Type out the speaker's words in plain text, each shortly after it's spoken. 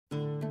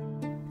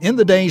In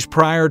the days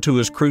prior to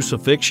his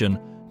crucifixion,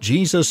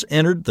 Jesus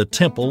entered the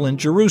temple in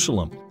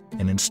Jerusalem,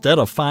 and instead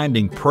of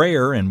finding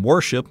prayer and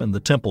worship in the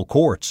temple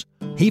courts,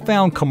 he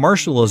found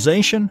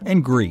commercialization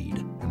and greed,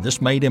 and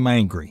this made him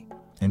angry.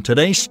 In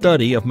today's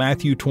study of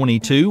Matthew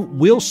 22,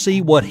 we'll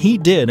see what he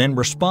did in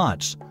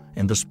response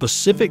and the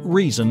specific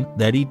reason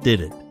that he did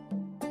it.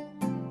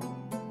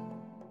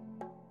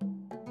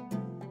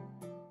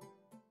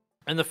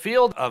 In the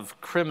field of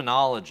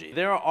criminology,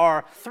 there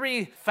are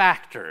three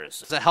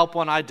factors that help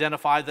one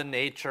identify the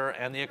nature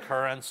and the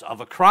occurrence of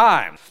a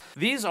crime.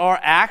 These are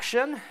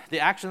action, the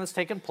action that's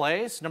taken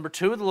place, number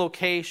two, the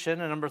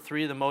location, and number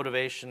three, the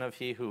motivation of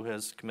he who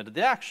has committed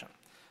the action.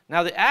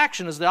 Now, the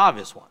action is the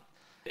obvious one.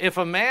 If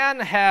a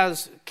man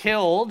has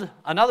killed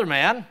another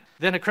man,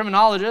 then a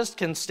criminologist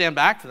can stand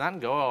back from that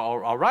and go,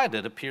 all right,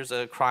 it appears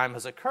a crime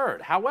has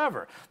occurred.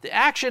 However, the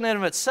action in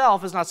of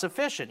itself is not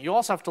sufficient. You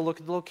also have to look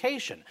at the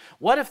location.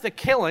 What if the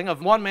killing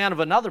of one man of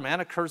another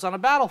man occurs on a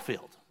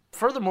battlefield?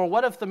 Furthermore,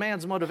 what if the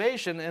man's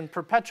motivation in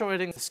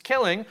perpetuating this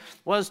killing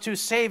was to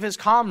save his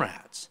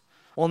comrades?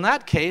 Well, in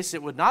that case,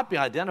 it would not be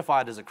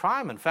identified as a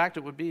crime. In fact,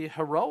 it would be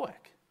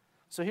heroic.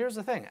 So here's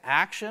the thing.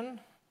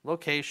 Action,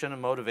 location,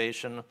 and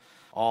motivation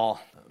all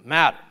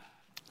matter.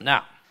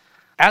 Now,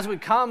 as we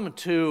come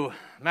to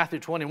Matthew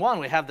 21,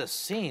 we have this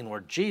scene where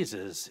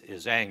Jesus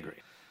is angry.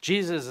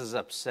 Jesus is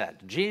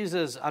upset.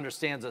 Jesus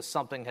understands that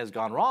something has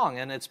gone wrong,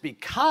 and it's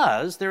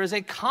because there is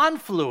a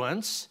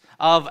confluence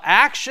of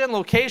action,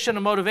 location,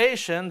 and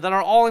motivation that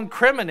are all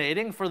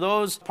incriminating for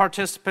those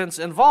participants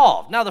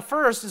involved. Now, the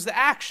first is the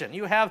action.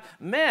 You have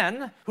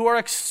men who are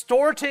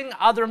extorting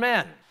other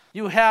men.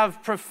 You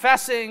have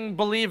professing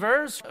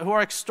believers who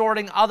are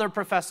extorting other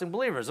professing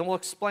believers, and we'll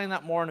explain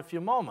that more in a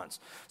few moments.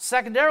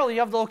 Secondarily,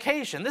 you have the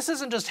location. This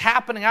isn't just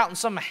happening out in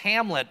some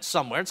hamlet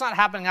somewhere. It's not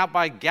happening out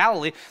by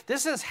Galilee.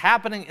 This is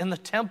happening in the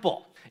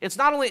temple. It's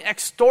not only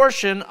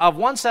extortion of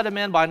one set of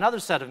men by another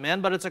set of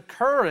men, but it's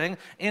occurring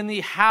in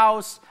the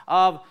house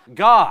of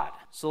God.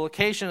 So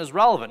location is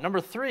relevant. Number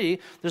three,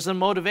 there's the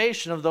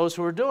motivation of those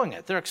who are doing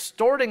it. They're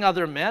extorting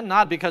other men,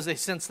 not because they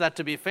sense that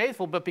to be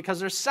faithful, but because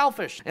they're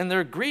selfish and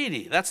they're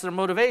greedy. That's their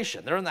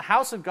motivation. They're in the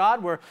house of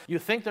God where you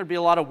think there'd be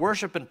a lot of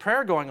worship and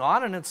prayer going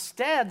on, and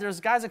instead there's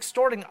guys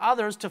extorting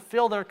others to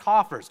fill their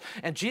coffers.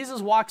 And Jesus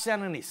walks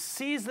in and he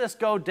sees this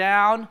go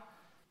down,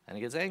 and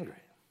he gets angry.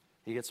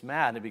 He gets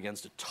mad and he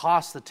begins to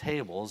toss the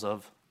tables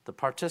of the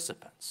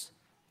participants.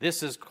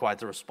 This is quite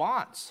the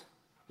response.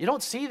 You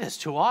don't see this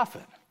too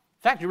often.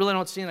 In fact, you really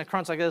don't see an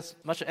occurrence like this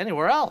much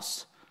anywhere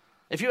else.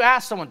 If you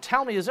ask someone,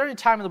 tell me, is there any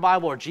time in the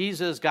Bible where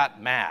Jesus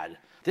got mad?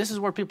 This is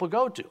where people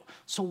go to.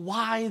 So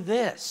why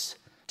this?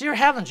 Dear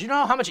heavens, do you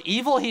know how much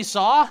evil he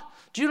saw?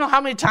 Do you know how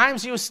many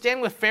times he was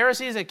standing with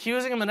Pharisees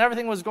accusing him and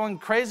everything was going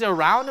crazy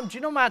around him? Do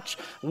you know how much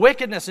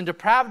wickedness and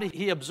depravity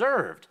he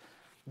observed?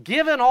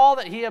 Given all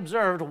that he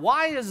observed,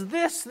 why is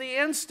this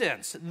the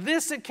instance,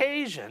 this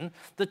occasion,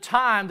 the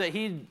time that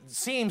he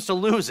seems to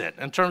lose it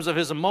in terms of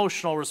his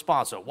emotional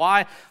response? So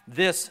why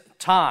this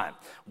time?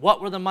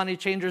 What were the money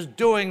changers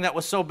doing that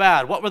was so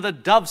bad? What were the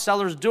dove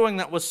sellers doing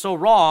that was so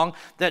wrong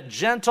that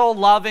gentle,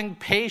 loving,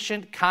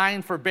 patient,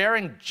 kind,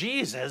 forbearing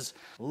Jesus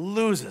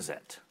loses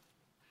it?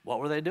 What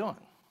were they doing?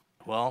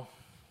 Well,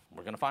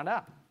 we're going to find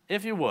out.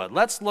 If you would,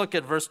 let's look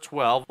at verse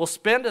 12. We'll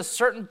spend a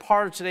certain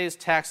part of today's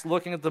text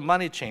looking at the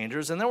money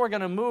changers, and then we're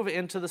going to move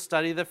into the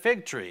study of the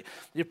fig tree.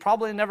 You've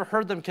probably never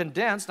heard them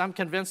condensed. I'm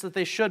convinced that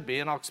they should be,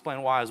 and I'll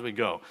explain why as we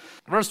go.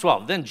 Verse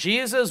 12, then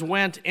Jesus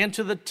went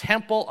into the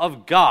temple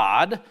of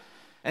God,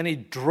 and he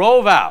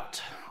drove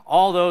out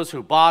all those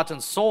who bought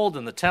and sold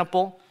in the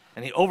temple,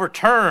 and he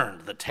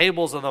overturned the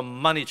tables of the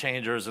money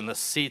changers and the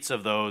seats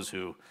of those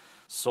who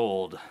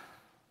sold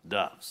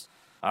doves.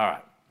 All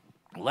right,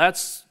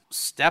 let's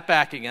step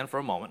back again for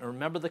a moment and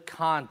remember the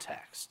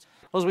context.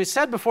 Well, as we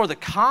said before, the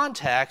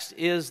context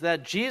is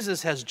that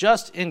Jesus has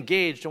just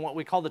engaged in what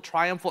we call the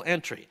triumphal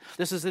entry.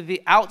 This is at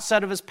the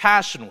outset of his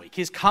Passion Week.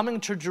 He's coming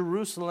to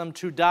Jerusalem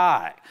to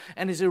die.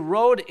 And as he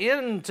rode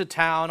into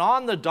town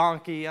on the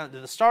donkey at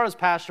the start of his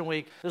Passion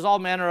Week, there's all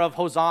manner of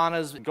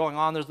hosannas going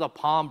on. There's the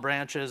palm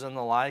branches and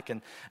the like,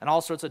 and all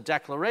sorts of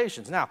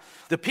declarations. Now,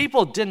 the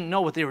people didn't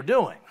know what they were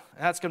doing.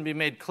 And that's going to be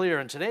made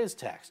clear in today's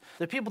text.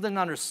 The people didn't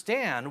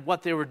understand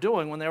what they were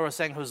doing when they were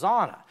saying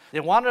Hosanna. They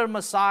wanted a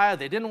Messiah.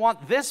 They didn't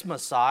want this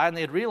Messiah, and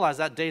they'd realize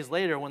that days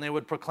later when they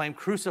would proclaim,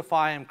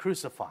 crucify him,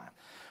 crucify him.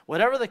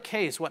 Whatever the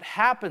case, what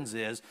happens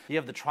is you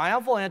have the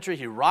triumphal entry.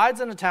 He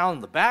rides into town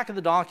on the back of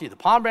the donkey. The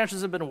palm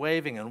branches have been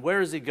waving, and where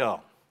does he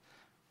go?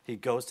 He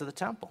goes to the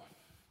temple.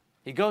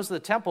 He goes to the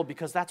temple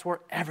because that's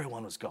where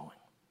everyone was going.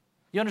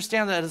 You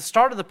understand that at the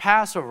start of the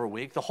Passover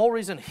week, the whole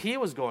reason he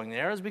was going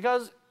there is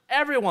because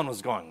everyone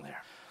was going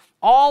there.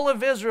 All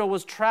of Israel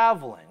was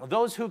traveling.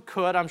 Those who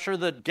could, I'm sure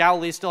that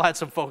Galilee still had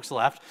some folks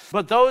left,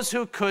 but those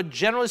who could,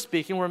 generally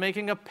speaking, were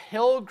making a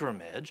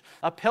pilgrimage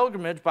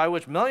by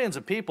which millions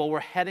of people were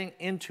heading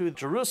into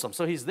Jerusalem.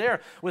 So he's there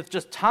with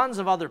just tons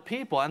of other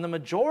people, and the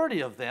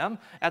majority of them,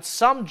 at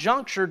some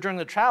juncture during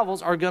the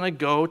travels, are going to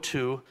go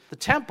to the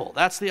temple.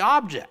 That's the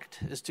object,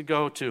 is to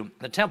go to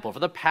the temple for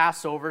the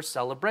Passover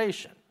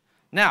celebration.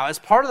 Now, as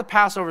part of the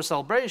Passover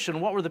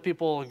celebration, what were the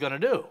people going to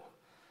do?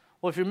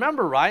 Well, if you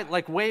remember right,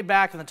 like way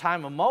back in the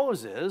time of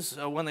Moses,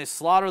 when they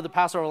slaughtered the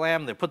Passover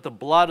lamb, they put the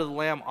blood of the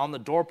lamb on the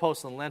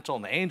doorpost and lintel,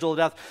 and the angel of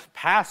death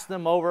passed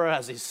them over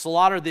as he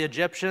slaughtered the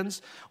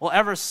Egyptians. Well,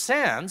 ever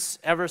since,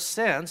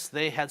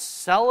 they had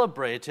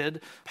celebrated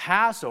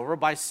Passover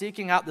by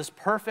seeking out this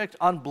perfect,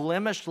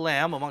 unblemished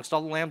lamb amongst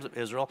all the lambs of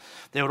Israel.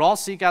 They would all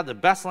seek out the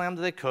best lamb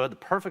that they could, the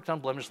perfect,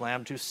 unblemished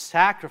lamb, to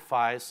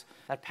sacrifice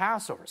at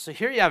Passover. So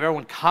here you have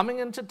everyone coming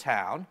into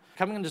town,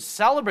 coming in to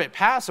celebrate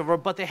Passover,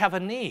 but they have a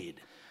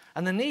need.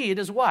 And the need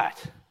is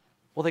what?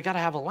 Well, they got to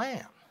have a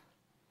lamb.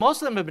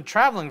 Most of them have been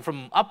traveling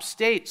from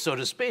upstate, so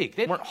to speak.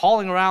 They weren't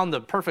hauling around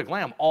the perfect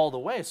lamb all the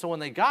way. So when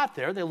they got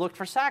there, they looked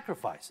for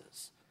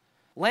sacrifices.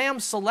 Lamb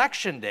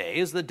Selection Day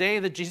is the day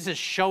that Jesus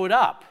showed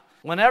up.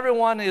 When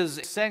everyone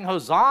is saying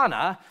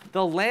Hosanna,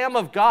 the Lamb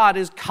of God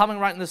is coming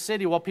right in the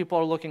city while people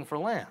are looking for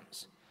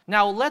lambs.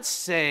 Now, let's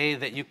say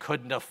that you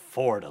couldn't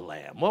afford a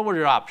lamb. What were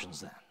your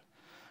options then?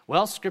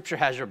 Well, Scripture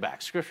has your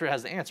back. Scripture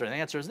has the answer. And the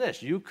answer is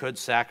this. You could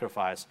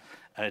sacrifice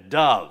a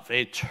dove,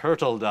 a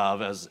turtle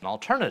dove, as an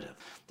alternative.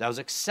 That was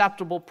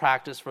acceptable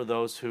practice for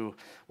those who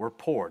were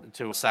poor,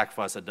 to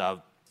sacrifice a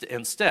dove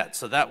instead.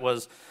 So that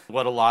was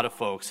what a lot of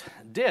folks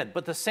did.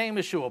 But the same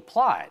issue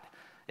applied.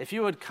 If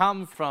you had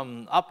come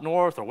from up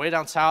north or way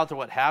down south or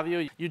what have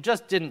you, you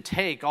just didn't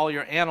take all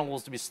your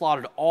animals to be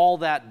slaughtered all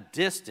that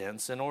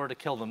distance in order to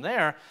kill them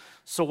there.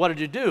 So what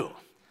did you do?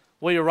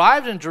 Well, you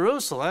arrived in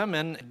Jerusalem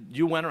and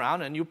you went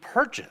around and you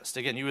purchased.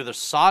 Again, you either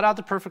sought out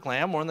the perfect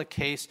lamb, or in the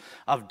case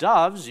of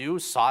doves, you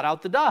sought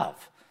out the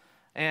dove.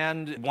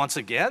 And once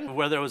again,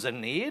 where there was a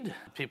need,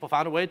 people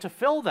found a way to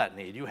fill that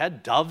need. You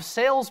had dove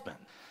salesmen.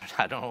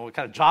 I don't know what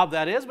kind of job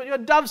that is, but you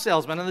had dove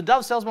salesmen, and the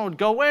dove salesmen would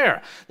go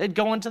where? They'd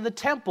go into the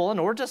temple in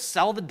order to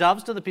sell the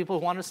doves to the people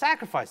who wanted to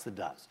sacrifice the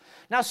doves.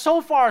 Now,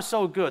 so far,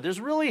 so good.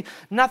 There's really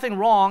nothing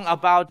wrong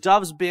about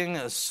doves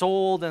being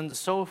sold and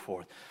so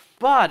forth.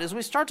 But as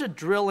we start to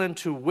drill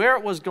into where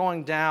it was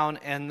going down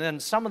and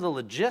then some of the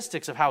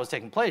logistics of how it was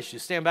taking place, you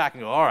stand back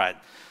and go, all right,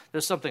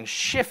 there's something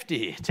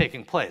shifty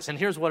taking place. And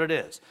here's what it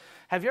is.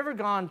 Have you ever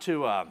gone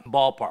to a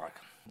ballpark?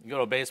 You go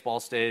to a baseball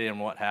stadium,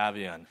 what have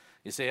you, and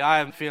you say,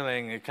 I'm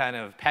feeling kind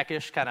of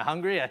peckish, kind of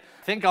hungry. I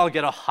think I'll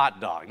get a hot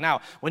dog.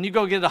 Now, when you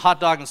go get a hot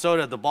dog and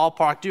soda at the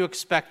ballpark, do you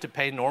expect to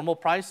pay normal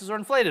prices or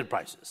inflated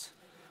prices?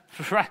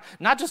 Right.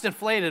 Not just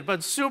inflated,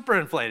 but super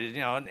inflated.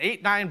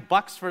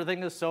 $8-9 for a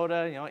thing of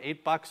soda,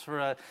 $8 for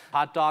a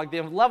hot dog.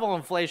 The level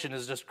of inflation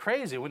is just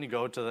crazy when you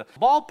go to the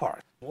ballpark.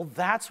 Well,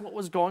 that's what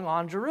was going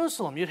on in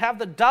Jerusalem. You'd have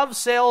the dove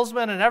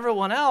salesman and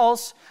everyone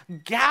else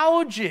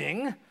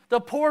gouging the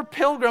poor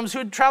pilgrims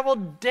who'd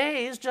traveled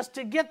days just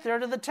to get there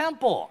to the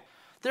temple.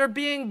 They're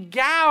being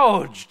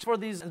gouged for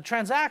these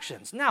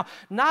transactions. Now,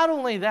 not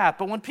only that,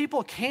 but when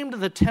people came to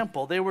the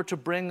temple, they were to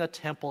bring the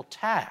temple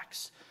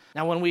tax.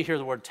 Now, when we hear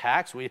the word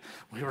tax, we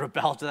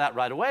rebel to that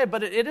right away,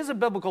 but it is a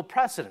biblical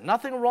precedent.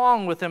 Nothing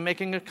wrong with them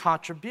making a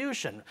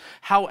contribution.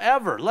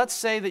 However, let's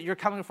say that you're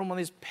coming from one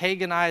of these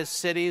paganized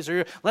cities,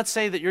 or let's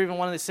say that you're even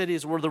one of these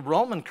cities where the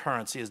Roman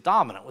currency is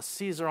dominant, with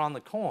Caesar on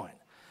the coin.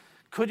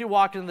 Could you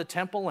walk into the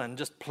temple and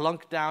just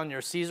plunk down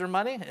your Caesar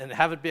money and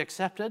have it be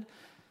accepted?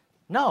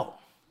 No.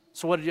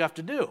 So what did you have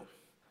to do?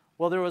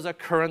 Well, there was a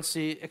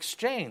currency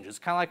exchange. It's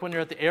kind of like when you're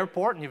at the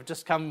airport and you've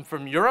just come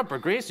from Europe or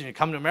Greece and you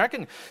come to America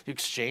and you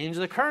exchange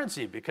the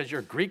currency because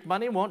your Greek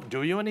money won't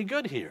do you any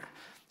good here.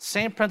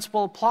 Same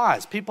principle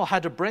applies. People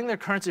had to bring their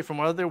currency from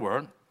where they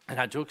were and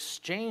had to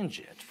exchange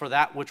it for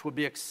that which would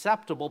be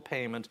acceptable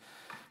payment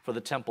for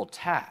the temple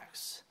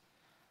tax.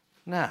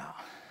 Now,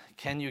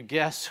 can you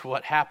guess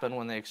what happened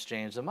when they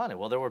exchanged the money?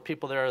 Well, there were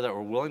people there that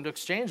were willing to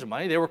exchange the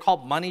money. They were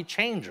called money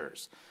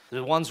changers.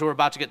 The ones who were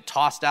about to get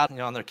tossed out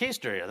on their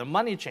keister, the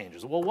money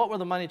changers. Well, what were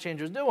the money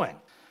changers doing?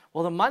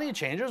 Well, the money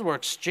changers were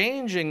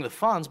exchanging the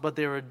funds, but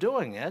they were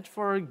doing it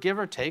for give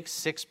or take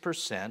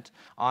 6%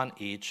 on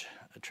each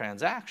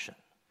transaction.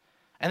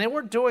 And they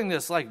weren't doing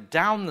this like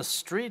down the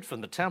street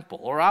from the temple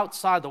or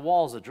outside the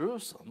walls of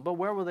Jerusalem, but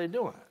where were they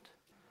doing it?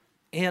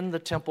 In the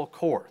temple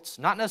courts.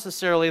 Not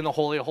necessarily in the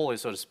Holy of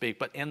Holies, so to speak,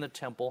 but in the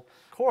temple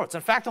courts.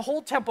 In fact, the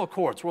whole temple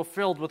courts were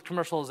filled with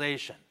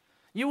commercialization.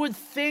 You would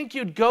think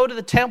you'd go to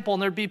the temple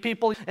and there'd be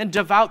people in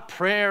devout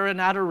prayer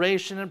and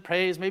adoration and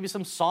praise, maybe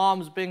some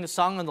psalms being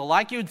sung and the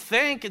like. You'd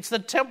think it's the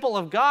temple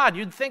of God.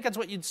 You'd think that's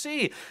what you'd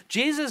see.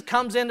 Jesus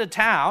comes into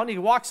town, he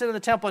walks into the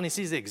temple and he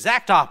sees the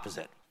exact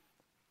opposite.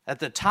 At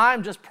the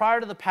time just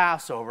prior to the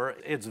Passover,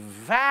 it's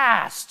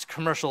vast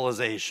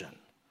commercialization.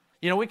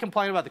 We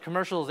complain about the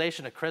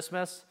commercialization of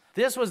Christmas.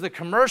 This was the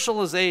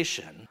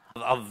commercialization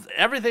of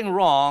everything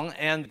wrong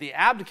and the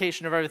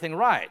abdication of everything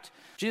right.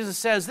 Jesus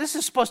says, this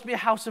is supposed to be a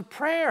house of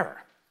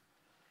prayer.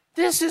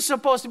 This is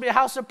supposed to be a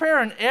house of prayer.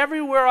 And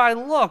everywhere I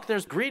look,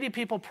 there's greedy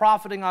people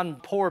profiting on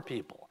poor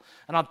people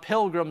and on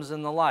pilgrims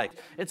and the like.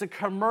 It's a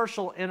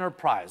commercial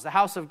enterprise. The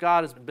house of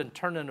God has been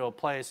turned into a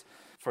place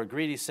for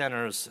greedy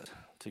sinners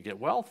to get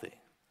wealthy.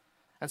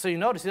 And so you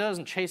notice he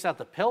doesn't chase out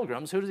the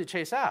pilgrims. Who does he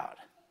chase out?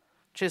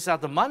 Chase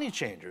out the money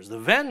changers, the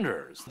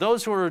vendors,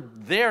 those who are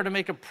there to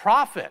make a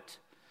profit.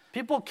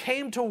 People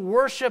came to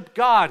worship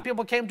God.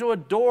 People came to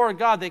adore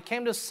God. They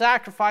came to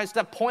sacrifice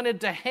that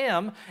pointed to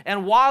Him.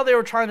 And while they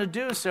were trying to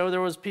do so,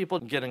 there was people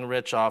getting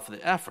rich off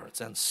the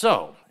efforts. And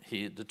so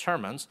he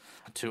determines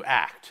to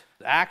act.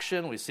 The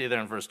action we see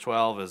there in verse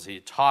 12 is he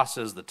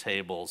tosses the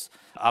tables,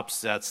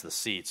 upsets the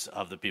seats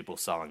of the people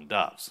selling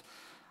doves.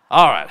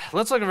 All right,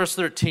 let's look at verse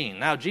 13.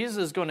 Now, Jesus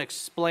is going to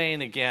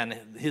explain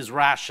again his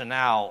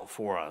rationale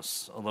for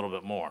us a little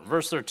bit more.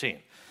 Verse 13,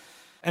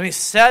 and he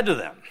said to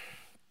them,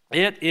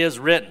 "It is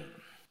written,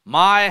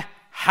 my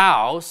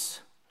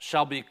house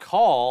shall be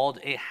called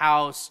a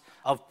house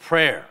of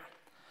prayer,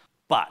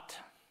 but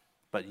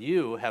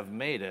you have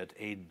made it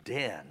a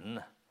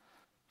den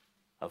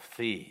of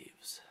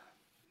thieves."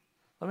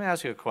 Let me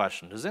ask you a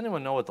question. Does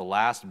anyone know what the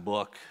last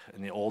book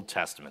in the Old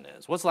Testament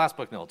is? What's the last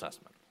book in the Old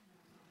Testament?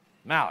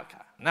 Malachi.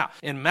 Now,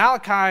 in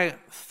Malachi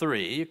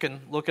 3, you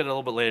can look at it a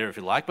little bit later if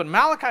you like, but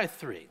Malachi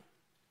 3,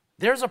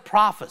 there's a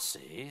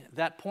prophecy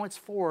that points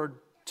forward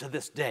to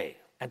this day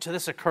and to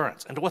this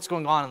occurrence and to what's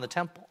going on in the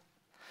temple.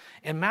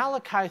 In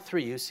Malachi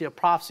 3, you see a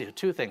prophecy of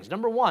two things.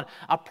 Number one,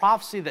 a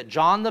prophecy that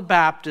John the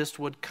Baptist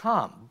would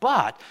come.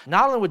 But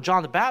not only would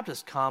John the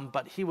Baptist come,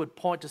 but he would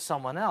point to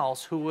someone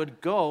else who would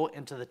go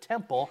into the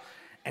temple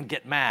and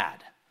get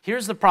mad.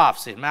 Here's the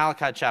prophecy in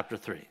Malachi chapter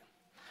 3.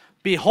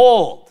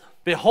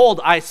 Behold,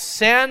 I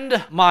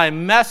send my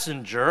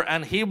messenger,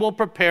 and he will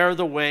prepare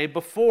the way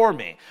before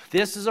me.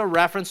 This is a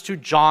reference to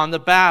John the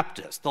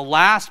Baptist, the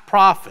last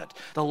prophet,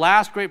 the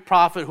last great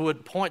prophet who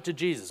would point to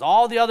Jesus.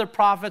 All the other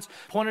prophets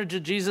pointed to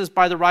Jesus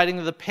by the writing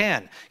of the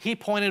pen. He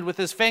pointed with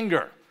his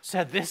finger,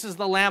 said, "This is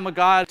the Lamb of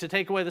God to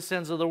take away the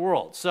sins of the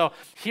world." So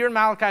here in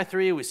Malachi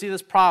 3, we see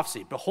this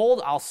prophecy.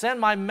 Behold, I'll send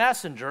my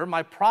messenger,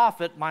 my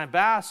prophet, my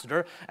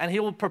ambassador, and he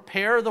will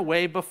prepare the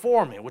way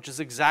before me, which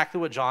is exactly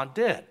what John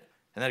did.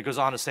 And then it goes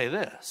on to say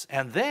this,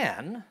 and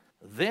then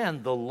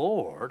the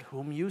Lord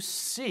whom you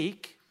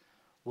seek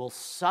will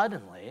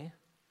suddenly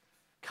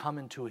come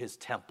into his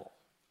temple.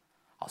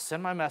 I'll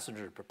send my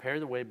messenger to prepare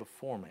the way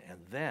before me,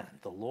 and then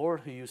the Lord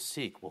who you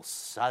seek will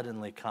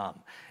suddenly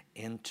come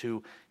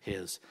into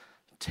his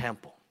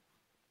temple.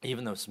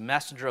 Even this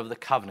messenger of the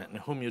covenant in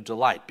whom you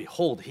delight,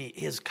 behold, he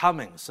is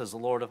coming, says the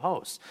Lord of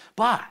hosts.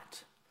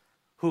 But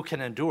who can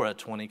endure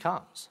it when he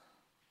comes?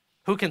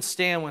 Who can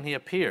stand when he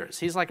appears?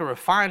 He's like a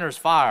refiner's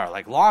fire,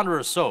 like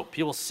launderer's soap.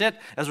 He will sit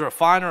as a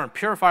refiner and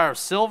purifier of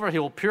silver. He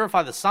will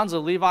purify the sons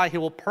of Levi. He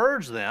will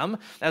purge them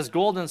as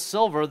gold and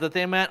silver, that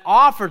they may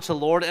offer to the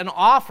Lord an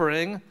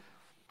offering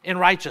in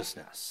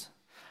righteousness.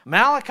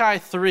 Malachi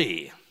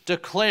 3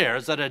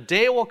 declares that a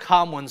day will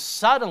come when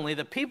suddenly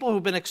the people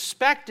who've been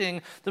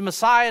expecting the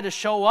Messiah to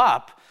show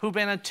up, who've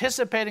been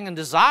anticipating and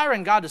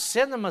desiring God to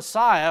send the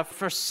Messiah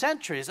for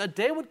centuries, a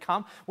day would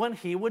come when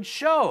he would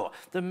show.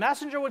 The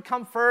messenger would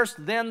come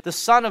first, then the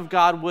Son of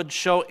God would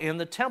show in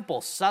the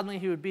temple. Suddenly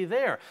he would be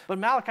there. But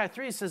Malachi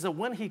 3 says that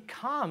when he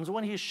comes,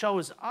 when he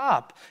shows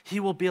up, he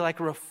will be like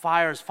a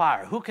refiner's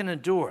fire. Who can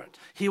endure it?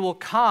 He will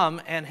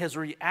come, and his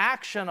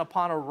reaction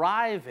upon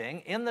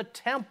arriving in the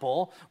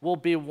temple will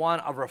be one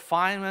of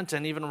refinement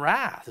and even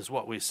wrath, is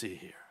what we see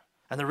here.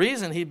 And the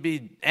reason he'd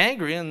be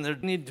angry and there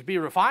need to be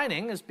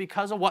refining is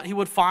because of what he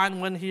would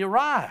find when he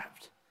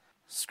arrived.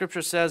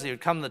 Scripture says he would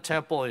come to the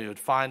temple and he would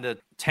find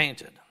it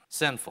tainted,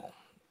 sinful.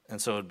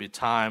 And so it would be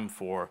time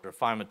for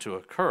refinement to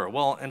occur.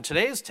 Well, in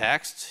today's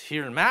text,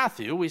 here in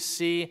Matthew, we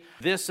see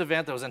this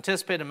event that was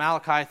anticipated in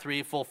Malachi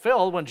 3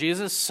 fulfilled when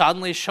Jesus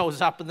suddenly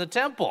shows up in the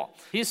temple.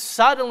 He's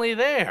suddenly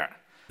there.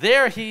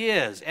 There he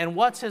is. And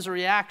what's his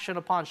reaction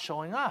upon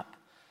showing up?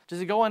 Does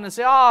he go in and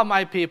say, "Oh,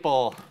 my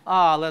people,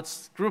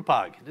 let's group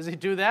hug"? Does he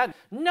do that?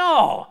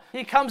 No.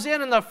 He comes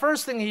in, and the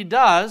first thing he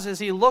does is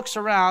he looks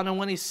around, and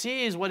when he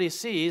sees what he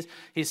sees,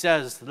 he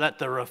says, "Let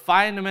the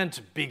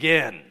refinement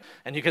begin."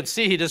 And you can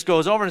see he just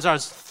goes over and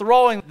starts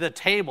throwing the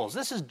tables.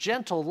 This is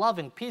gentle,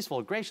 loving,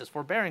 peaceful, gracious,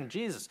 forbearing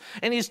Jesus.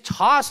 And he's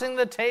tossing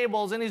the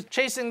tables, and he's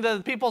chasing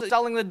the people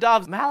selling the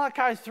doves.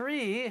 Malachi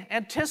 3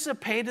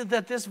 anticipated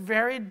that this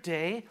very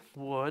day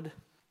would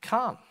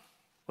come.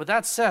 With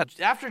that said,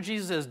 after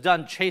Jesus is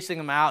done chasing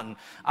them out and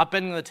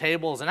upending the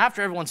tables, and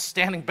after everyone's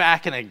standing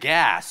back and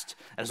aghast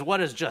as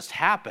what has just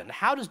happened,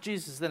 how does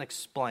Jesus then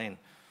explain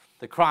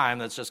the crime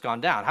that's just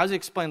gone down? How does he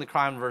explain the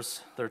crime in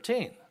verse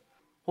 13?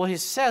 Well, he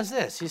says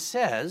this. He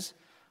says,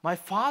 "My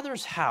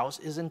Father's house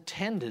is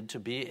intended to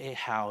be a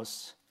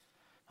house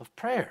of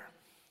prayer."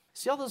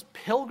 See all those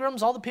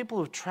pilgrims, all the people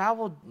who've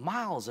traveled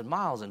miles and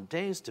miles and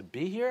days to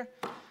be here?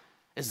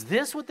 Is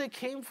this what they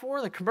came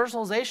for, the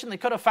commercialization they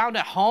could have found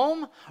at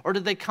home? Or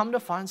did they come to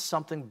find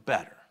something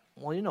better?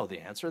 Well, you know the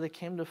answer. They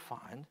came to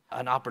find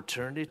an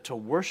opportunity to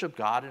worship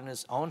God in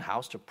his own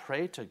house, to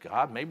pray to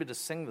God, maybe to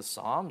sing the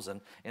Psalms. And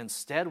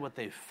instead, what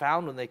they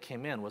found when they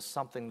came in was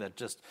something that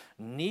just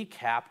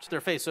kneecapped their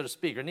faith, so to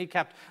speak, or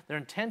kneecapped their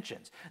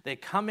intentions. They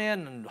come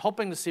in and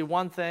hoping to see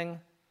one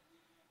thing,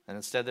 and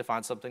instead they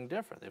find something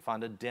different. They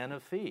find a den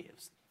of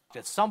thieves.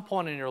 At some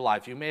point in your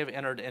life, you may have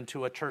entered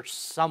into a church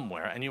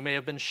somewhere, and you may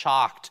have been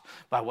shocked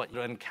by what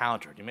you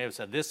encountered. You may have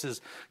said, this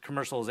is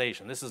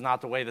commercialization. This is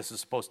not the way this is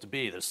supposed to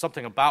be. There's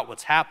something about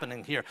what's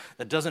happening here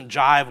that doesn't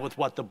jive with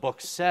what the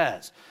book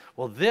says.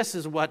 Well, this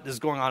is what is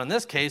going on in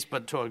this case,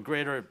 but to a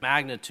greater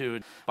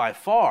magnitude by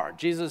far.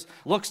 Jesus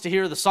looks to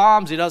hear the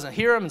Psalms. He doesn't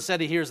hear them.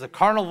 Instead, he hears the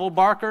carnival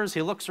barkers.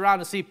 He looks around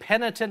to see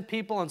penitent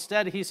people.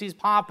 Instead, he sees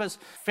pompous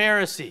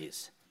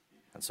Pharisees.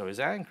 And so he's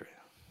angry.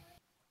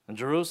 In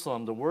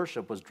Jerusalem, the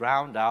worship was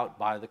drowned out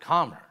by the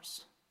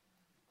commerce.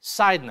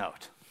 Side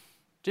note,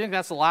 do you think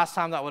that's the last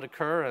time that would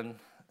occur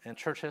in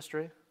church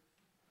history?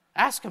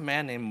 Ask a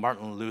man named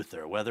Martin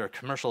Luther whether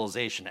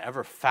commercialization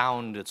ever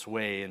found its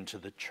way into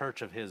the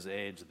church of his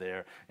age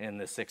there in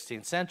the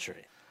 16th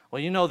century.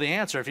 Well, you know the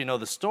answer if you know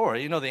the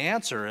story. You know the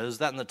answer is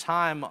that in the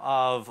time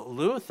of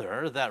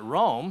Luther, that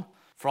Rome,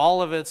 for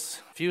all of its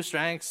few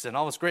strengths and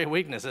all its great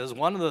weaknesses,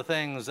 one of the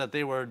things that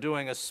they were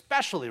doing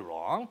especially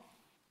wrong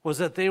was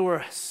that they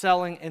were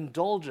selling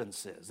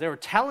indulgences. They were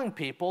telling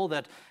people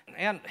that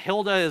Aunt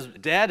Hilda is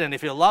dead, and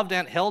if you loved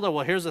Aunt Hilda,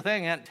 well, here's the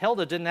thing. Aunt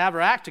Hilda didn't have her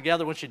act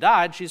together when she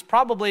died. She's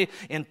probably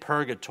in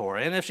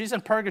purgatory. And if she's in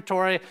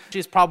purgatory,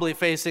 she's probably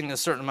facing a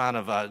certain amount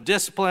of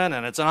discipline,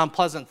 and it's an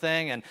unpleasant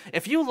thing. And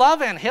if you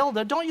love Aunt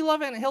Hilda, don't you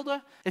love Aunt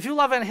Hilda? If you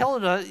love Aunt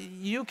Hilda,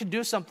 you can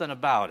do something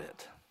about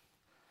it.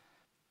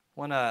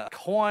 When a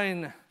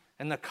coin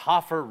in the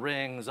coffer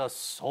rings, a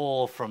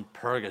soul from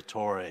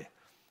purgatory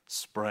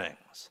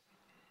springs.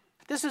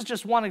 This is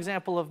just one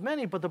example of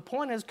many, but the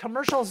point is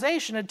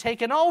commercialization had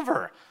taken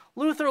over.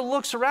 Luther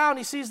looks around,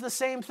 he sees the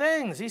same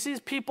things. He sees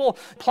people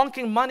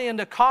plunking money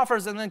into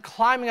coffers and then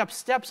climbing up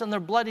steps on their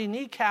bloody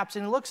kneecaps,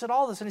 and he looks at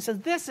all this and he says,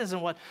 this isn't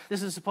what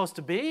this is supposed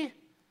to be.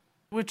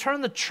 We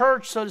turned the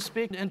church, so to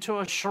speak, into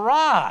a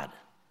charade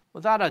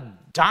without a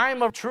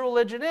dime of true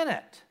religion in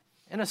it.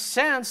 In a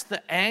sense,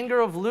 the anger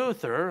of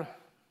Luther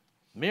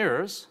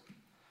mirrors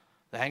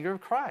the anger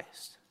of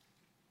Christ.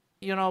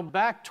 You know,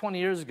 back 20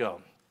 years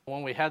ago,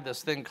 when we had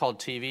this thing called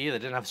TV that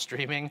didn't have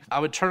streaming, I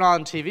would turn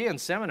on TV in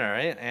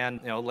seminary,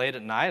 and late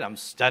at night, I'm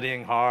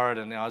studying hard,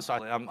 and so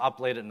I'm up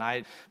late at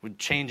night with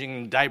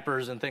changing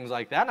diapers and things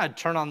like that, and I'd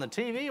turn on the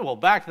TV. Well,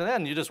 back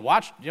then, you just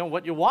watched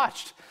what you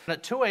watched. And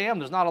at 2 a.m.,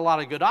 there's not a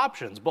lot of good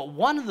options, but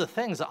one of the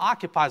things that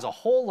occupies a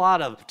whole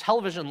lot of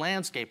television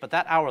landscape at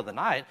that hour of the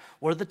night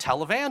were the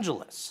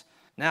televangelists.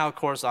 Now, of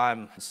course,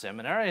 I'm in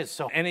seminary,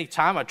 so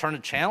anytime I turn a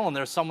channel and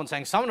there's someone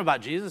saying something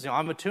about Jesus,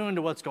 I'm attuned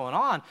to what's going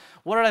on.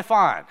 What did I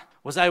find?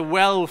 Was I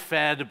well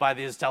fed by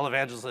these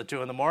televangelists at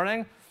 2 in the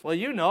morning? Well,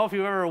 if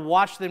you ever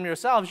watched them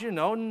yourselves,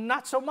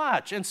 not so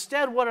much.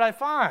 Instead, what did I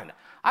find?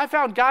 I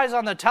found guys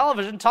on the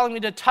television telling me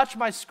to touch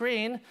my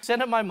screen,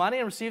 send them my money,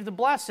 and receive the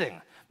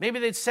blessing. Maybe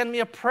they'd send me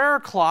a prayer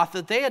cloth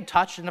that they had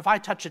touched, and if I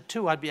touch it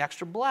too, I'd be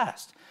extra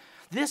blessed.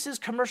 This is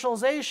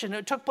commercialization.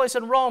 It took place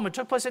in Rome. It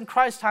took place in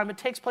Christ's time. It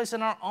takes place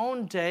in our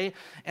own day,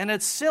 and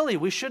it's silly.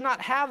 We should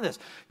not have this.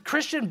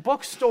 Christian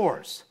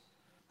bookstores.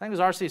 I think it was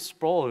R.C.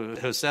 Sproul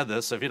who said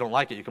this, so if you don't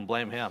like it, you can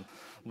blame him.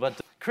 But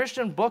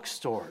Christian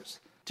bookstores.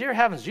 Dear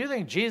heavens, do you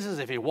think Jesus,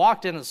 if he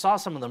walked in and saw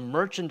some of the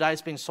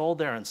merchandise being sold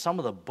there and some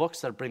of the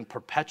books that are being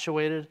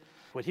perpetuated,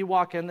 would he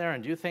walk in there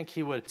and do you think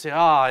he would say,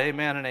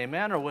 amen and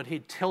amen, or would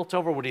he tilt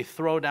over, would he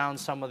throw down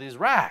some of these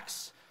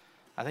racks?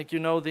 I think you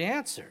know the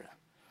answer.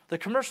 The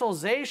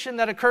commercialization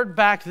that occurred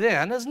back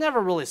then has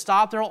never really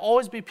stopped. There will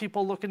always be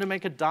people looking to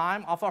make a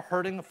dime off of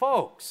hurting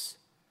folks.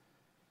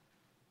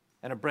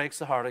 And it breaks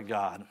the heart of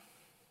God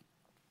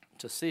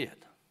to see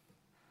it.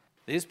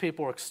 These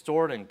people were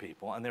extorting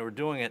people, and they were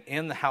doing it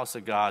in the house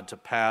of God to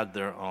pad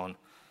their own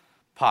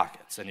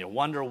pockets. And you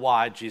wonder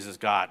why Jesus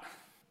got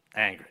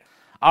angry.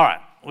 All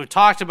right, we've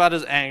talked about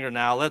his anger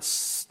now.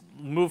 Let's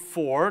move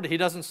forward. He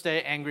doesn't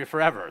stay angry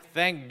forever.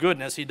 Thank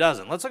goodness he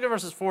doesn't. Let's look at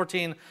verses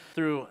 14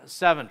 through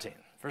 17.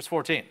 Verse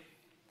 14.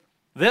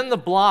 Then the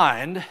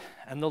blind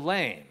and the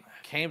lame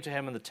came to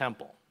him in the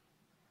temple,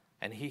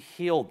 and he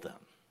healed them.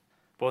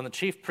 But when the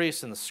chief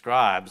priests and the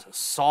scribes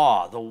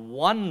saw the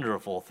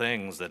wonderful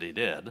things that he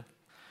did,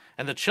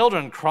 and the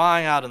children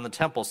crying out in the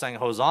temple, saying,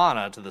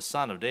 Hosanna to the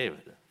Son of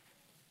David,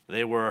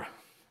 they were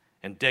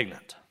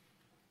indignant.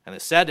 And they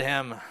said to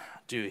him,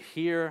 do you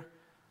hear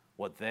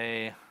what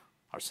they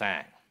are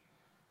saying?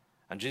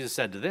 And Jesus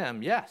said to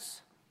them,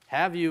 yes.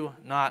 Have you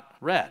not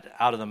read,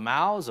 out of the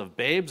mouths of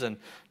babes and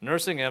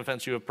nursing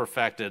infants you have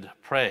perfected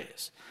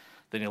praise?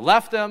 Then he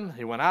left them,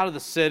 he went out of the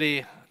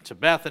city to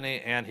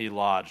Bethany, and he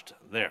lodged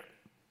there.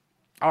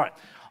 All right,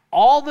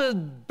 all the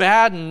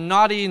bad,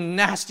 naughty,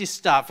 nasty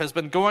stuff has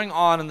been going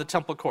on in the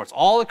temple courts.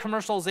 All the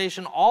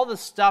commercialization, all the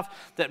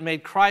stuff that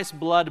made Christ's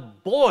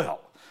blood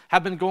boil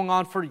have been going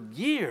on for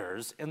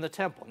years in the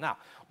temple. Now,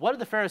 what have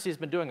the Pharisees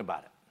been doing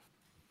about it?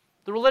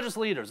 The religious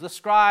leaders, the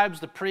scribes,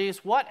 the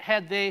priests, what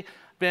had they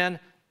been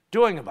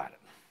doing about it?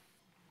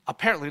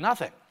 Apparently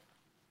nothing.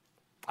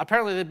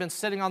 Apparently they'd been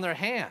sitting on their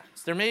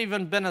hands. There may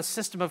even been a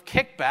system of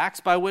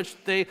kickbacks by which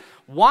they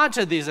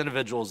wanted these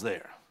individuals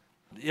there.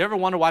 You ever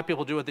wonder why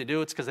people do what they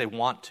do? It's because they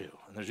want to,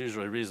 and there's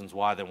usually reasons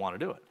why they want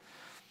to do it.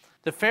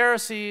 The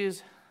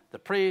Pharisees, the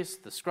priests,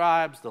 the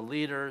scribes, the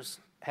leaders,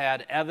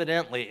 had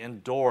evidently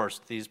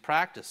endorsed these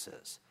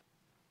practices.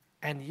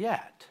 And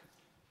yet,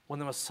 when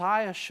the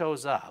Messiah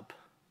shows up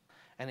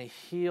and he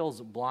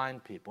heals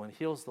blind people and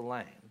heals the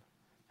lame,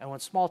 and when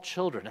small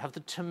children have the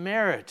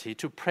temerity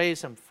to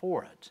praise him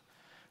for it,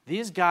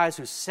 these guys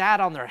who sat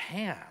on their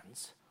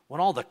hands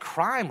when all the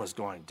crime was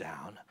going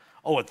down,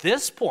 at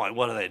this point,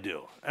 what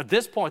do? At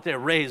this point, they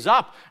raise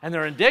up and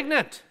they're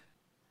indignant.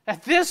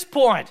 At this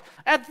point,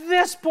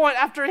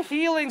 after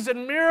healings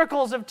and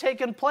miracles have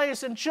taken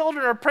place and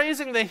children are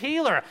praising the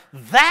healer,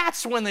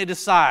 that's when they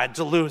decide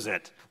to lose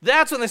it.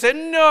 That's when they say,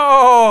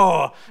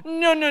 no.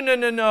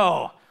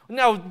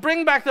 No,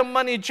 bring back the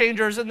money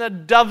changers and the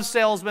dove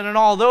salesmen and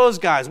all those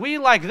guys. We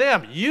like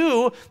them.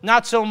 You,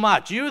 not so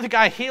much. You, the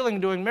guy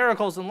healing, doing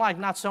miracles and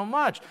not so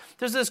much.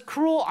 There's this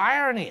cruel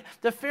irony.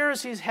 The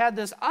Pharisees had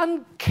this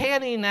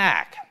uncanny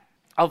knack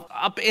of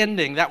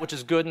upending that which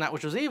is good and that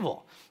which was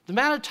evil. The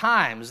amount of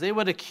times they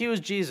would accuse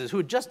Jesus, who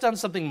had just done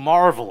something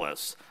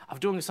marvelous, of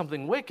doing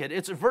something wicked,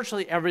 it's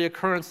virtually every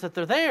occurrence that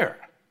they're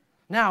there.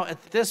 Now,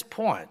 at this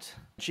point,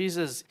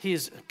 Jesus,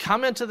 he's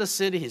come into the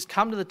city, he's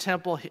come to the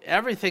temple,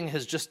 everything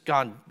has just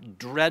gone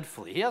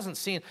dreadfully. He hasn't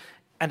seen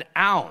an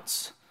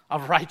ounce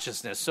of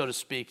righteousness, so to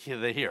speak,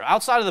 here.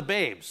 Outside of the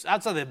babes,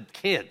 outside of the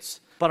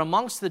kids. But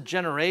amongst the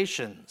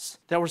generations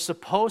that were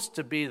supposed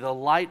to be the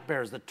light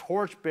bearers, the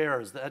torch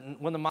bearers, that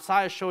when the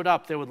Messiah showed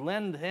up, they would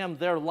lend him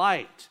their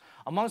light.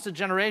 Amongst the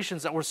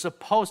generations that were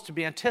supposed to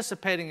be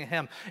anticipating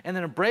him and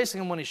then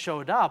embracing him when he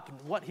showed up,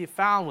 what he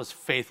found was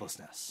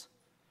faithlessness,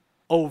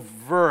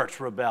 overt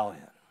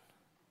rebellion.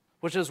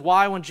 Which is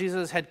why when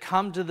Jesus had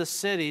come to the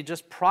city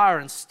just prior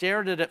and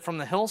stared at it from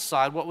the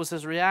hillside, what was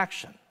his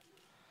reaction?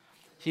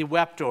 He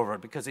wept over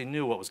it because he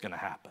knew what was going to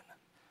happen.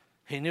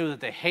 He knew that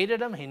they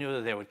hated him. He knew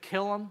that they would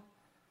kill him.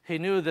 He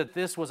knew that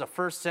this was a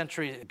first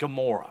century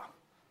Gomorrah,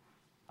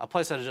 a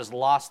place that had just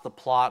lost the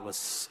plot with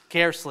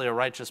scarcely a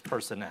righteous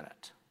person in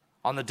it.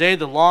 On the day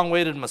the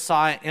long-awaited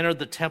Messiah entered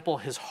the temple,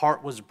 his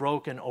heart was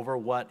broken over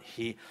what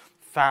he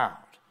found.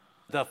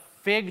 The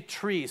fig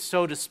tree,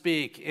 so to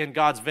speak, in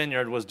God's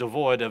vineyard was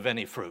devoid of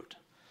any fruit.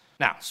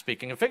 Now,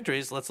 speaking of fig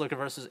trees, let's look at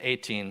verses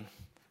 18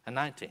 and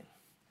 19.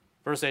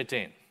 Verse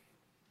 18.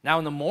 Now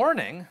in the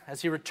morning,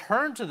 as he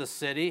returned to the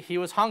city, he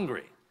was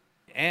hungry.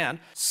 And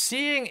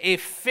seeing a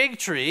fig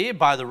tree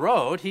by the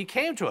road, he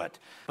came to it.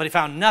 But he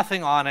found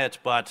nothing on it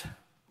but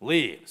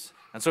leaves.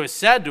 And so he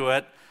said to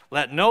it,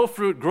 "Let no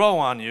fruit grow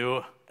on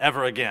you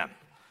ever again."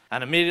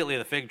 And immediately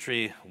the fig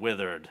tree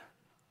withered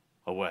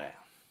away.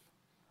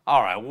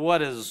 All right,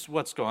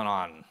 what's going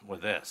on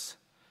with this?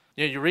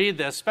 You read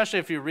this, especially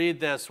if you read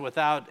this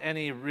without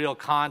any real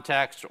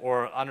context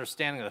or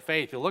understanding of the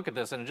faith, you look at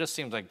this and it just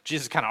seems like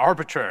Jesus is kind of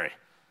arbitrary.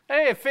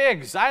 Hey,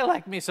 figs, I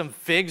like me some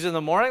figs in the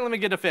morning. Let me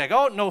get a fig.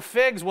 Oh, no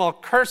figs? Well,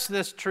 curse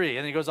this tree.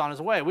 And he goes on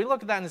his way. We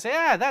look at that and say,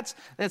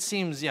 that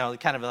seems,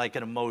 kind of like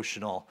an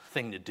emotional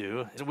thing to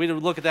do. We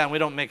look at that and we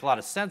don't make a lot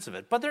of sense of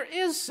it. But there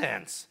is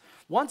sense.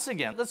 Once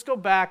again, let's go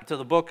back to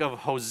the book of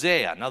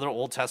Hosea, another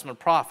Old Testament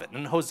prophet.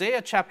 In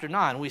Hosea chapter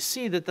 9, we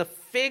see that the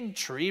fig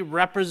tree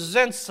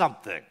represents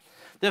something.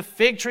 The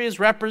fig tree is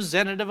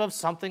representative of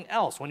something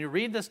else. When you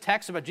read this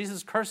text about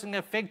Jesus cursing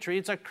a fig tree,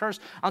 it's a curse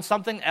on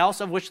something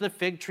else of which the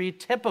fig tree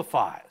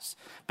typifies.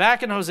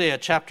 Back in Hosea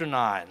chapter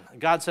 9,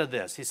 God said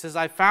this. He says,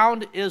 "I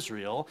found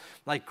Israel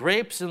like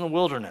grapes in the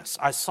wilderness.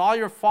 I saw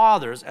your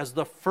fathers as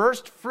the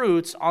first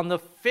fruits on the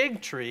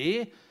fig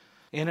tree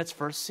in its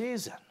first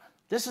season."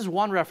 This is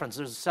one reference.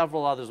 There's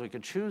several others we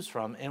could choose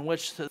from in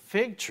which the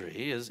fig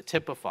tree is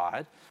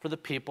typified for the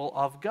people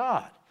of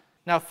God.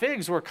 Now,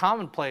 figs were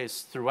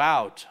commonplace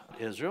throughout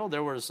Israel.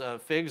 There was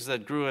figs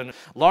that grew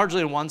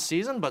largely in one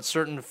season, but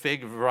certain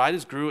fig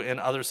varieties grew in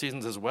other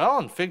seasons as well,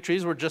 and fig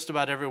trees were just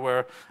about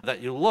everywhere that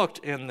you looked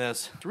in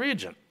this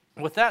region.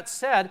 With that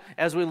said,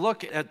 as we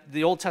look at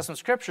the Old Testament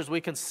scriptures,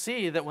 we can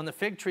see that when the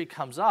fig tree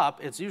comes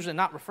up, it's usually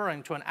not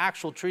referring to an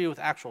actual tree with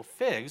actual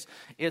figs.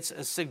 It's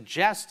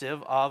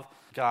suggestive of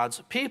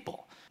God's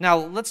people. Now,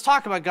 let's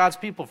talk about God's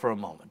people for a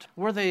moment.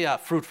 Were they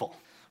fruitful?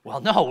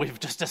 Well, no, we've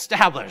just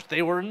established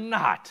they were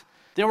not.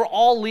 They were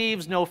all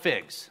leaves, no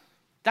figs.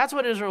 That's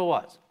what Israel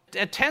was.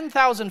 At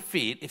 10,000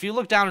 feet, if you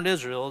look down at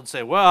Israel and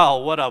say,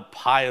 well, what a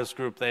pious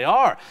group they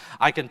are.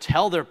 I can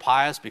tell they're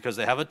pious because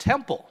they have a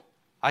temple.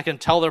 I can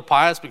tell they're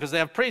pious because they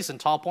have priests in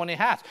tall, pointy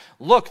hats.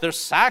 Look, they're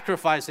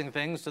sacrificing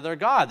things to their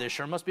God. They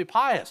sure must be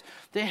pious.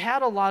 They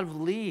had a lot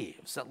of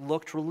leaves that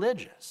looked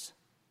religious,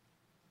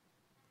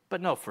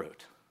 but no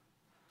fruit.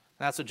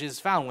 That's what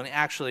Jesus found when he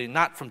actually,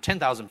 not from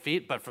 10,000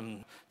 feet, but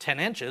from 10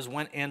 inches,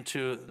 went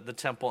into the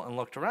temple and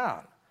looked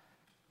around.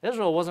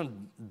 Israel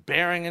wasn't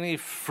bearing any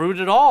fruit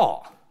at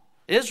all.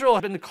 Israel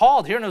had been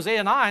called, here in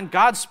Hosea 9,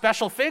 God's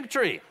special fig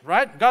tree,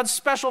 right? God's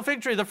special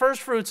fig tree, the first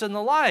fruits and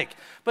the like.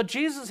 But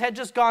Jesus had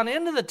just gone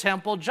into the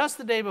temple just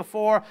the day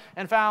before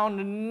and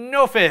found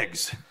no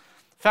figs.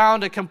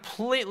 Found a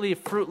completely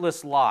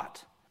fruitless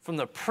lot, from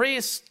the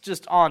priests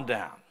just on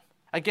down.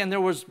 Again,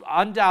 there was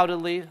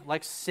undoubtedly,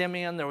 like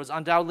Simeon, there was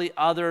undoubtedly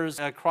others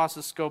across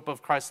the scope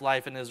of Christ's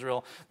life in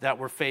Israel that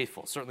were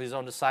faithful, certainly his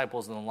own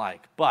disciples and the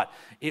like. But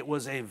it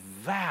was a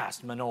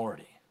vast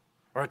minority,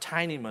 or a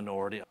tiny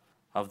minority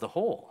of the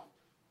whole.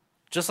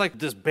 Just like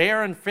this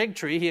barren fig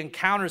tree he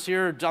encounters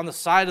here on the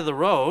side of the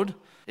road,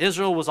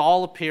 Israel was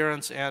all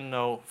appearance and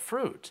no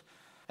fruit.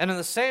 And in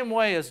the same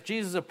way as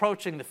Jesus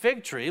approaching the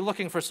fig tree,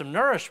 looking for some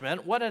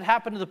nourishment, what had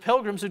happened to the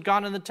pilgrims who'd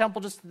gone in the temple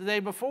just the day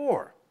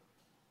before?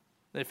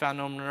 They found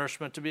no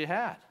nourishment to be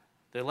had.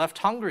 They left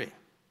hungry.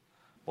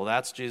 Well,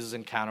 that's Jesus'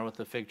 encounter with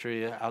the fig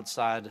tree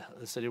outside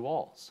the city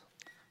walls.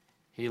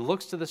 He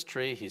looks to this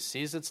tree, he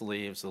sees its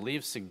leaves. The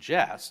leaves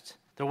suggest,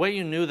 the way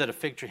you knew that a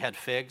fig tree had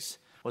figs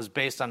was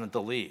based on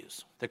the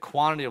leaves. The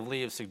quantity of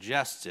leaves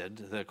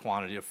suggested the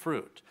quantity of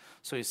fruit.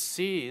 So he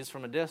sees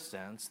from a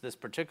distance this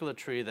particular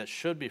tree that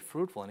should be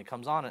fruitful, and he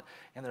comes on it,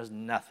 and there's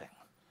nothing.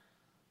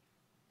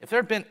 If there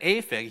had been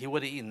a fig, he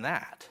would have eaten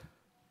that.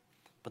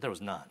 But there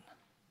was none.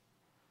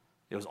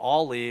 It was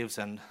all leaves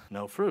and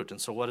no fruit.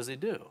 And so what does he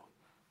do?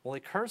 Well, he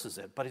curses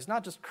it. But he's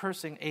not just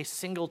cursing a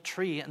single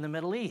tree in the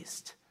Middle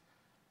East.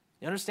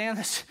 You understand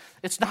this?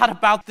 It's not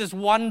about this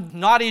one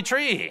naughty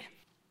tree.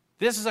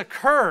 This is a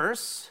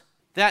curse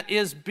that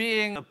is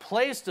being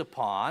placed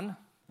upon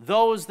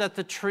those that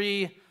the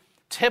tree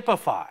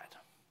typified.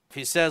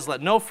 He says,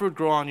 let no fruit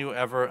grow on you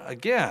ever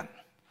again.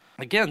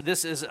 Again,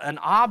 this is an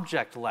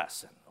object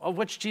lesson, of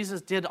which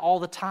Jesus did all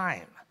the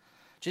time.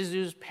 Jesus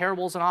used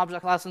parables and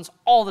object lessons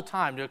all the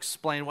time to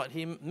explain what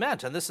he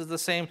meant, and this is the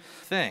same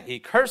thing. He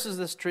curses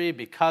this tree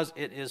because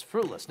it is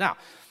fruitless. Now,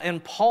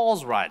 in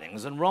Paul's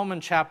writings, in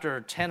Romans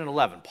chapter 10 and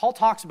 11, Paul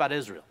talks about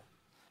Israel.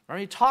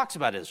 Remember, he talks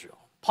about Israel.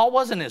 Paul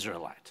was an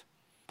Israelite.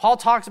 Paul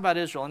talks about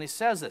Israel, and he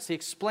says this. He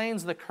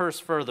explains the curse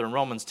further in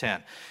Romans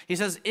 10. He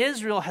says,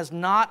 Israel has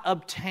not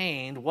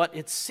obtained what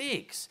it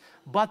seeks,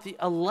 but the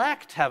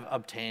elect have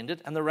obtained it,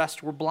 and the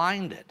rest were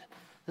blinded.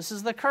 This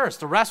is the curse.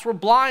 The rest were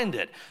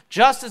blinded.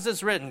 Just as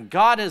it's written,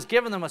 God has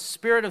given them a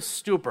spirit of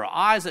stupor,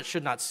 eyes that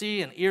should not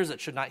see and ears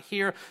that should not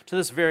hear to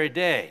this very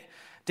day.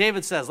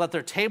 David says, let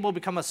their table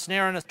become a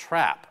snare and a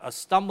trap, a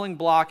stumbling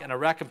block and a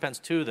recompense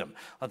to them.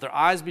 Let their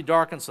eyes be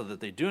darkened so that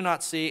they do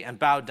not see and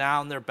bow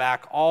down their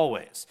back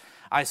always.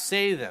 I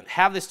say then,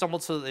 have they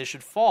stumbled so that they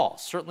should fall?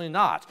 Certainly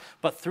not.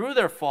 But through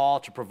their fall,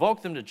 to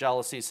provoke them to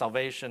jealousy,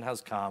 salvation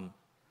has come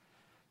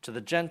to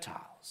the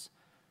Gentiles.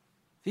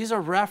 These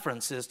are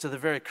references to the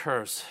very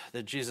curse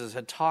that Jesus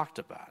had talked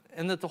about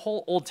and that the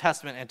whole Old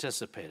Testament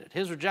anticipated.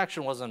 His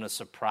rejection wasn't a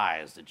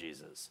surprise to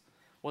Jesus.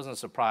 It wasn't a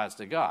surprise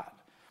to God.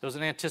 There was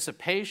an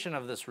anticipation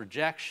of this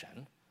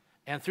rejection,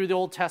 and through the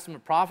Old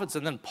Testament prophets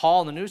and then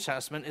Paul in the New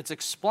Testament, it's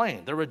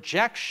explained. The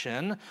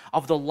rejection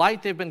of the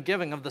light they've been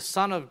giving of the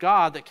Son of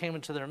God that came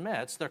into their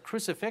midst, their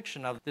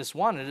crucifixion of this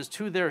one, it is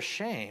to their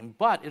shame,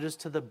 but it is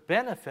to the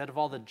benefit of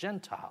all the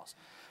Gentiles.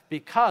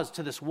 Because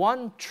to this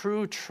one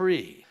true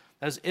tree,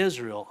 as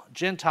Israel,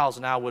 Gentiles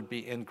now would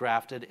be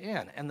engrafted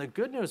in. And the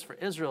good news for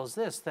Israel is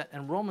this, that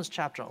in Romans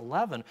chapter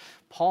 11,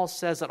 Paul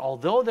says that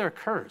although they're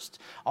cursed,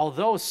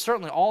 although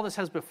certainly all this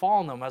has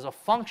befallen them as a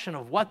function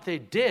of what they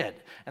did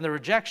and the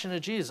rejection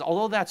of Jesus,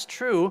 although that's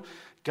true,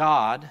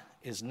 God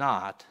is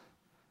not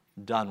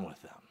done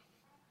with them.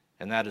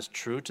 And that is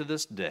true to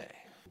this day.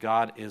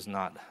 God is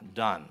not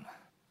done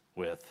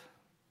with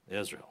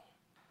Israel.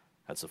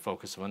 That's the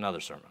focus of another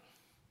sermon.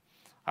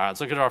 All right,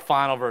 let's look at our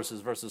final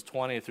verses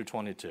 20 through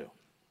 22.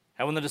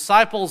 And when the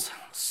disciples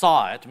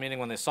saw it, meaning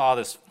when they saw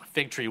this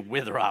fig tree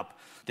wither up,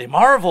 they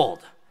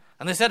marveled.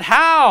 And they said,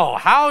 How?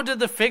 How did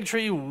the fig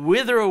tree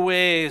wither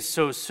away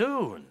so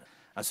soon?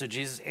 And so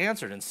Jesus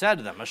answered and said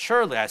to them,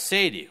 Assuredly, I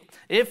say to you,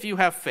 if you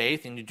have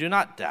faith and you do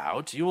not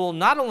doubt, you will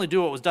not only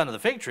do what was done to the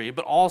fig tree,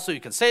 but also you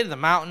can say to the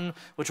mountain,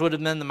 which would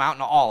have been the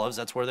mountain of Olives,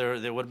 that's where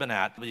they would have been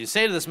at, but you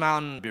say to this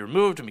mountain, be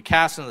removed and be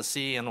cast into the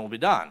sea, and it will be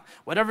done.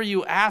 Whatever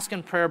you ask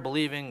in prayer,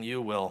 believing,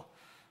 you will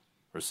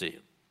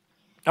receive.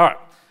 All right,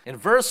 in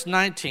verse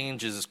 19,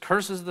 Jesus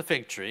curses the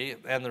fig tree,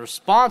 and the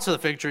response of the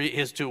fig tree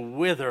is to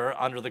wither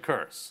under the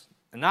curse.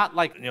 And not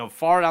like,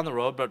 far down the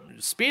road, but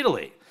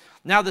speedily.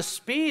 Now, the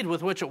speed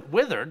with which it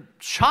withered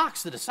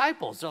shocks the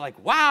disciples. They're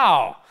like,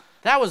 wow,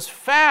 that was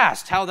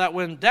fast how that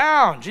went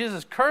down.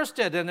 Jesus cursed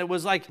it, and it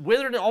was like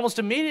withered almost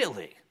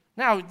immediately.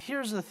 Now,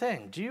 here's the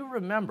thing. Do you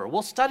remember?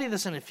 We'll study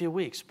this in a few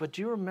weeks, but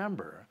do you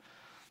remember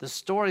the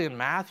story in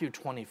Matthew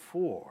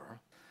 24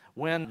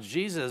 when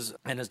Jesus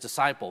and his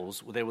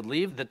disciples, they would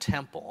leave the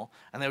temple,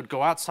 and they would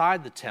go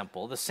outside the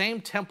temple, the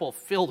same temple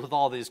filled with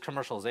all these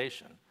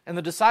commercialization. And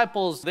the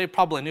disciples, they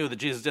probably knew that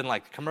Jesus didn't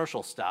like the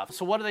commercial stuff.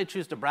 So what do they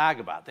choose to brag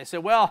about? They say,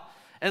 well,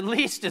 at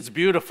least it's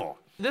beautiful.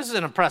 This is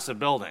an impressive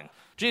building.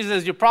 Jesus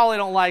says, you probably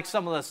don't like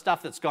some of the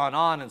stuff that's gone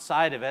on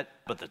inside of it,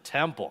 but the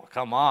temple,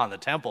 come on, the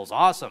temple's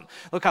awesome.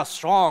 Look how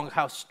strong,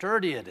 how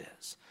sturdy it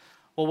is.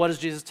 Well, what does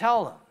Jesus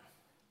tell them?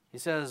 He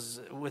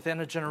says, within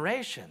a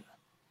generation,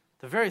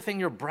 the very thing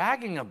you're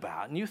bragging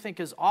about and you think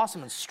is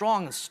awesome and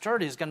strong and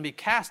sturdy is going to be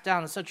cast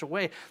down in such a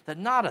way that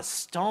not a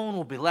stone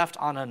will be left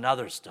on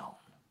another stone.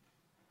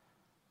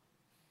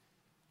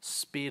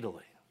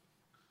 Speedily.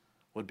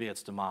 would be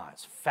its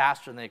demise,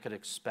 faster than they could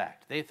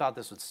expect. They thought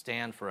this would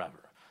stand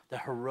forever. The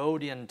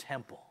Herodian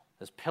temple,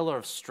 this pillar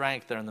of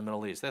strength there in the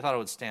Middle East, they thought it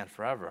would stand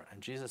forever.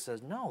 And Jesus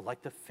says, no,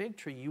 like the fig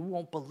tree, you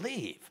won't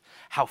believe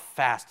how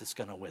fast it's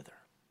going to wither.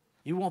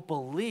 You won't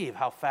believe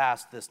how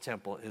fast this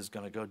temple is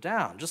going to go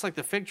down. Just like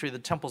the fig tree, the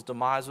temple's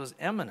demise was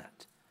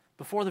imminent.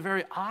 Before the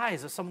very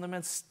eyes of some of the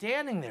men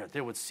standing there, they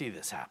would see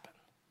this happen.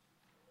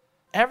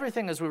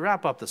 Everything, as we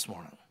wrap up this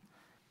morning,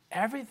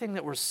 everything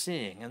that we're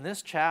seeing in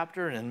this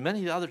chapter and in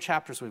many other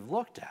chapters we've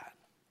looked at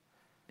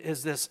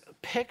is this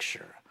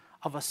picture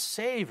of a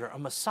Savior, a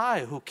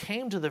Messiah who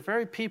came to the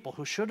very people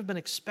who should have been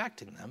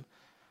expecting them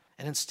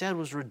and instead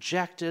was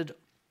rejected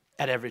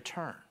at every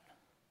turn.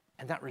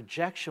 And that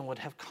rejection would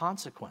have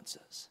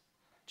consequences.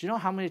 Do you know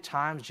how many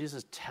times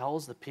Jesus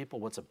tells the people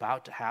what's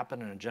about to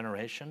happen in a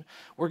generation?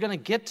 We're going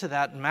to get to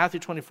that in Matthew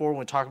 24 when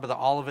we talk about the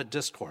Olivet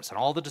Discourse and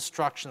all the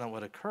destruction that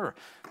would occur.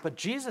 But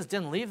Jesus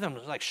didn't leave them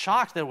like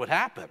shocked that it would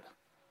happen.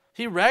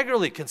 He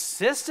regularly,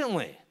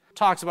 consistently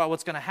talks about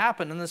what's going to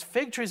happen, and this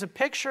fig tree is a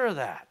picture of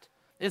that.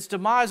 Its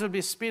demise would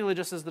be speedily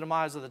just as the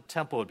demise of the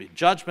temple would be.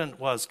 Judgment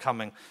was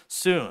coming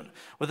soon.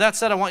 With that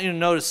said, I want you to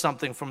notice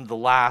something from the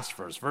last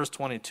verse, verse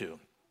 22.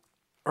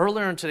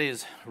 Earlier in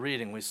today's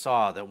reading, we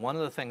saw that one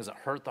of the things that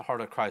hurt the heart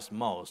of Christ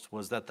most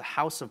was that the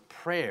house of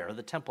prayer,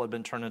 the temple, had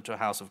been turned into a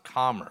house of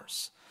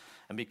commerce.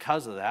 And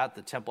because of that,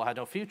 the temple had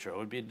no future. It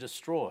would be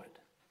destroyed.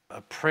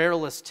 A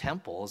prayerless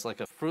temple is like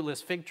a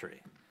fruitless fig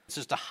tree. It's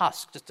just a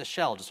husk, just a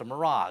shell, just a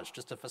mirage,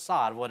 just a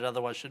facade of what it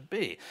otherwise should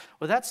be.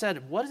 With that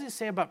said, what does he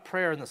say about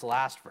prayer in this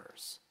last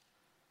verse?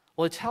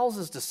 Well, he tells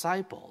his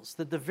disciples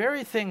that the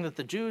very thing that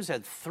the Jews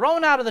had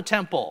thrown out of the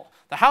temple,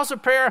 the house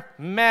of prayer,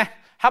 meh.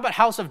 How about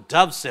house of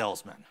dove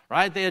salesmen,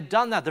 right? They had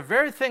done that. The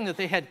very thing that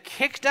they had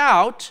kicked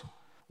out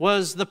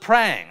was the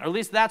praying, or at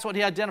least that's what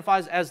he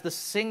identifies as the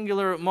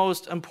singular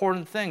most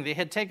important thing. They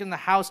had taken the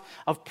house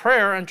of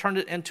prayer and turned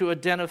it into a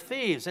den of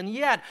thieves. And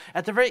yet,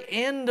 at the very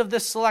end of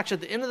this selection,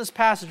 at the end of this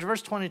passage,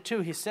 verse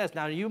 22, he says,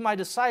 now you, my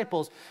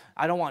disciples,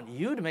 I don't want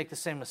you to make the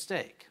same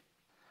mistake.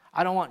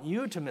 I don't want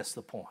you to miss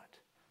the point.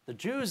 The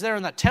Jews there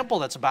in that temple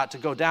that's about to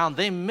go down,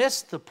 they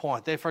missed the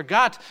point. They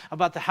forgot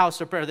about the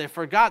house of prayer. They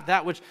forgot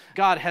that which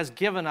God has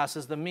given us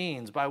as the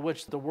means by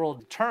which the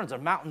world turns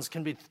and mountains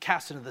can be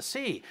cast into the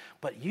sea.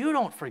 But you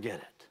don't forget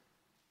it.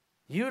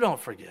 You don't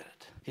forget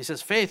it. He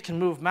says faith can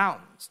move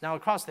mountains. Now,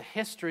 across the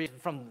history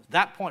from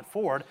that point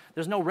forward,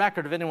 there's no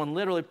record of anyone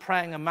literally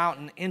praying a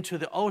mountain into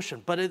the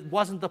ocean. But it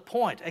wasn't the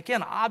point.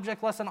 Again,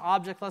 object lesson,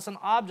 object lesson,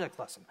 object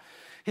lesson.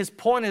 His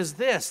point is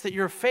this, that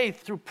your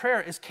faith through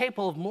prayer is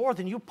capable of more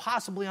than you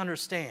possibly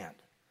understand.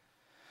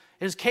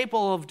 It is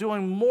capable of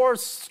doing more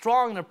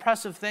strong and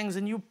impressive things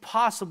than you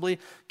possibly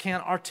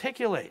can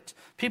articulate.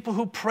 People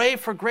who pray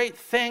for great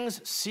things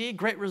see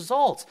great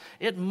results.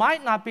 It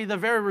might not be the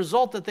very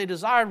result that they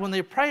desired when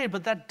they prayed,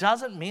 but that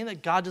doesn't mean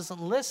that God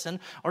doesn't listen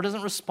or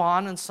doesn't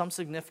respond in some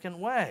significant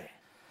way.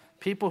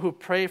 People who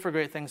pray for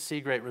great things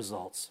see great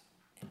results.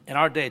 In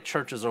our day,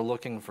 churches are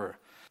looking for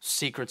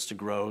secrets to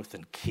growth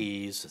and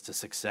keys to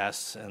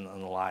success and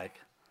the like.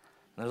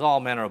 And there's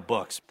all manner of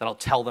books that'll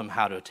tell them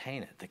how to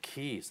attain it, the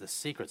keys, the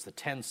secrets, the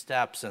 10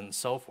 steps, and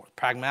so forth,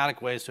 pragmatic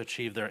ways to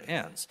achieve their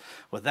ends.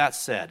 With that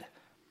said,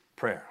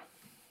 prayer.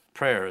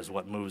 Prayer is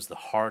what moves the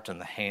heart and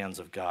the hands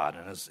of God.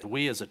 And as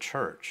we as a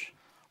church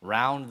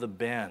round the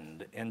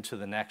bend into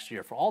the next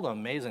year, for all the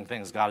amazing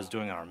things God is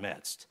doing in our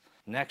midst,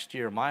 next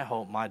year, my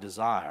hope, my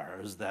desire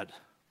is that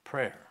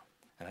prayer,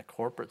 in a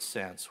corporate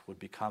sense, would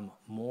become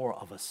more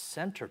of a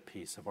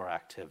centerpiece of our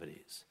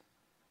activities.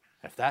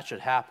 If that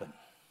should happen,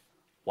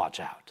 watch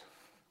out.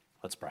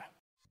 Let's pray.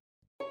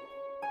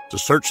 To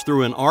search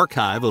through an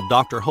archive of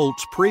Dr.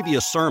 Holt's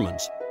previous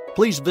sermons,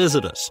 please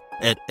visit us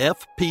at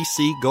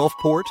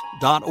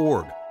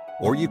fpcgulfport.org,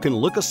 or you can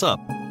look us up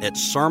at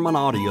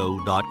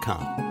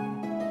sermonaudio.com.